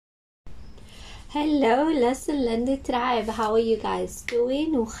Hello, listen Linda Tribe. How are you guys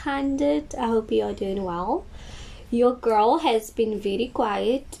doing? Hoe gaan dit? I hope you are doing well. Your girl has been very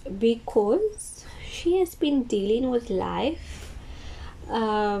quiet because she has been dealing with life.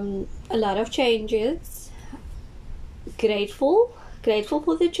 A lot of changes. Grateful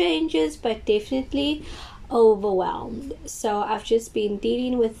for the changes, but definitely overwhelmed. So I've just been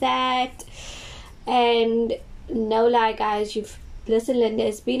dealing with that. And no lie, guys, listen, Linda,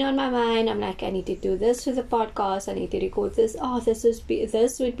 it's been on my mind. I'm like, I need to do this for the podcast. I need to record this. Oh, this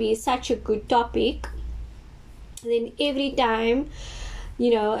would be such a good topic. And then every time,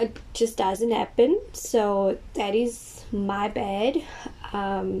 it just doesn't happen. So that is my bad.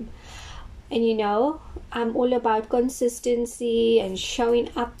 And I'm all about consistency and showing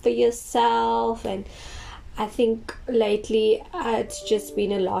up for yourself. And I think lately it's just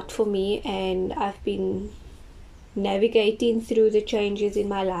been a lot for me, and I've been navigating through the changes in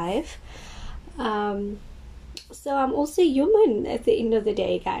my life. So I'm also human at the end of the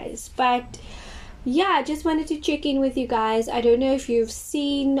day, guys. But yeah, I just wanted to check in with you guys. I don't know if you've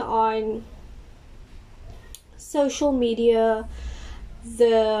seen on social media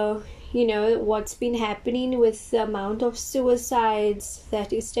what's been happening with the amount of suicides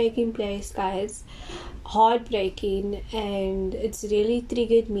that is taking place, guys. Heartbreaking, and it's really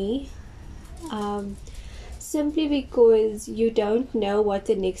triggered me. Simply because you don't know what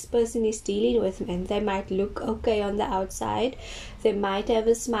the next person is dealing with, man. They might look okay on the outside, they might have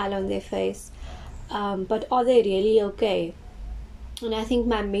a smile on their face, but are they really okay? And I think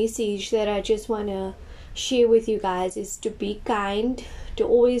my message that I just want to share with you guys is to be kind, to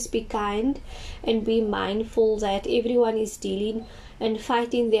always be kind, and be mindful that everyone is dealing and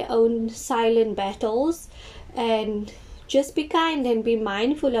fighting their own silent battles, and just be kind and be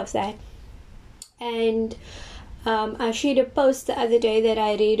mindful of that. And I shared a post the other day that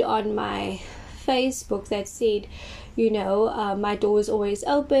I read on my Facebook that said, my door is always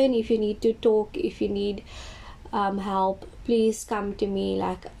open. If you need to talk, if you need help, please come to me.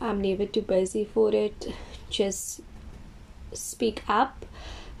 Like, I'm never too busy for it. Just speak up.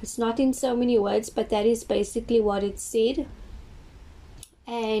 It's not in so many words, but that is basically what it said.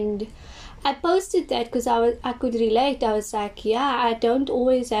 And I posted that because I could relate. I was like, yeah, I don't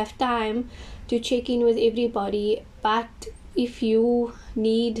always have time to check in with everybody, but if you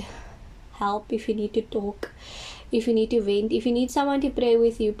need help, if you need to talk, if you need to vent, if you need someone to pray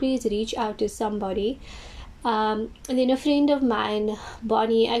with you, please reach out to somebody. And then a friend of mine,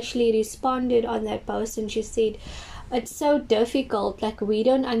 Bonnie, actually responded on that post, and she said, it's so difficult, like, we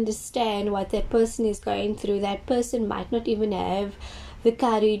don't understand what that person is going through. That person might not even have the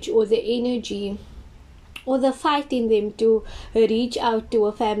courage or the energy or the fight in them to reach out to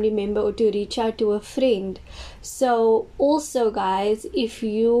a family member or to reach out to a friend. So also, guys, if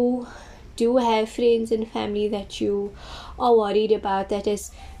you do have friends and family that you are worried about, that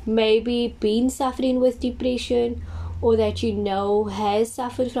has maybe been suffering with depression, or that has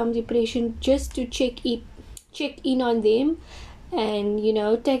suffered from depression, just to check in on them,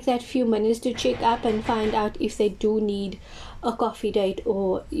 and take that few minutes to check up and find out if they do need a coffee date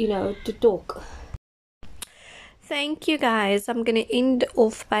or to talk. Thank you, guys. I'm going to end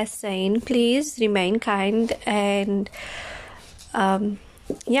off by saying, please remain kind, and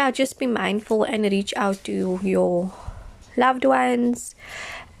just be mindful and reach out to your loved ones.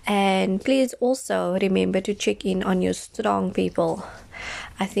 And please also remember to check in on your strong people.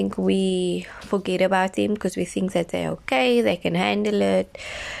 I think we forget about them because we think that they're okay, they can handle it,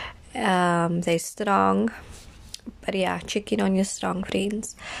 they're strong. But yeah, check in on your strong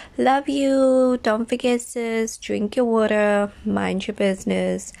friends. Love you. Don't forget, sis, drink your water, mind your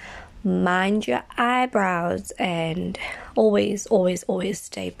business, mind your eyebrows, and always, always, always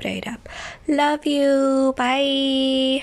stay prayed up. Love you. Bye.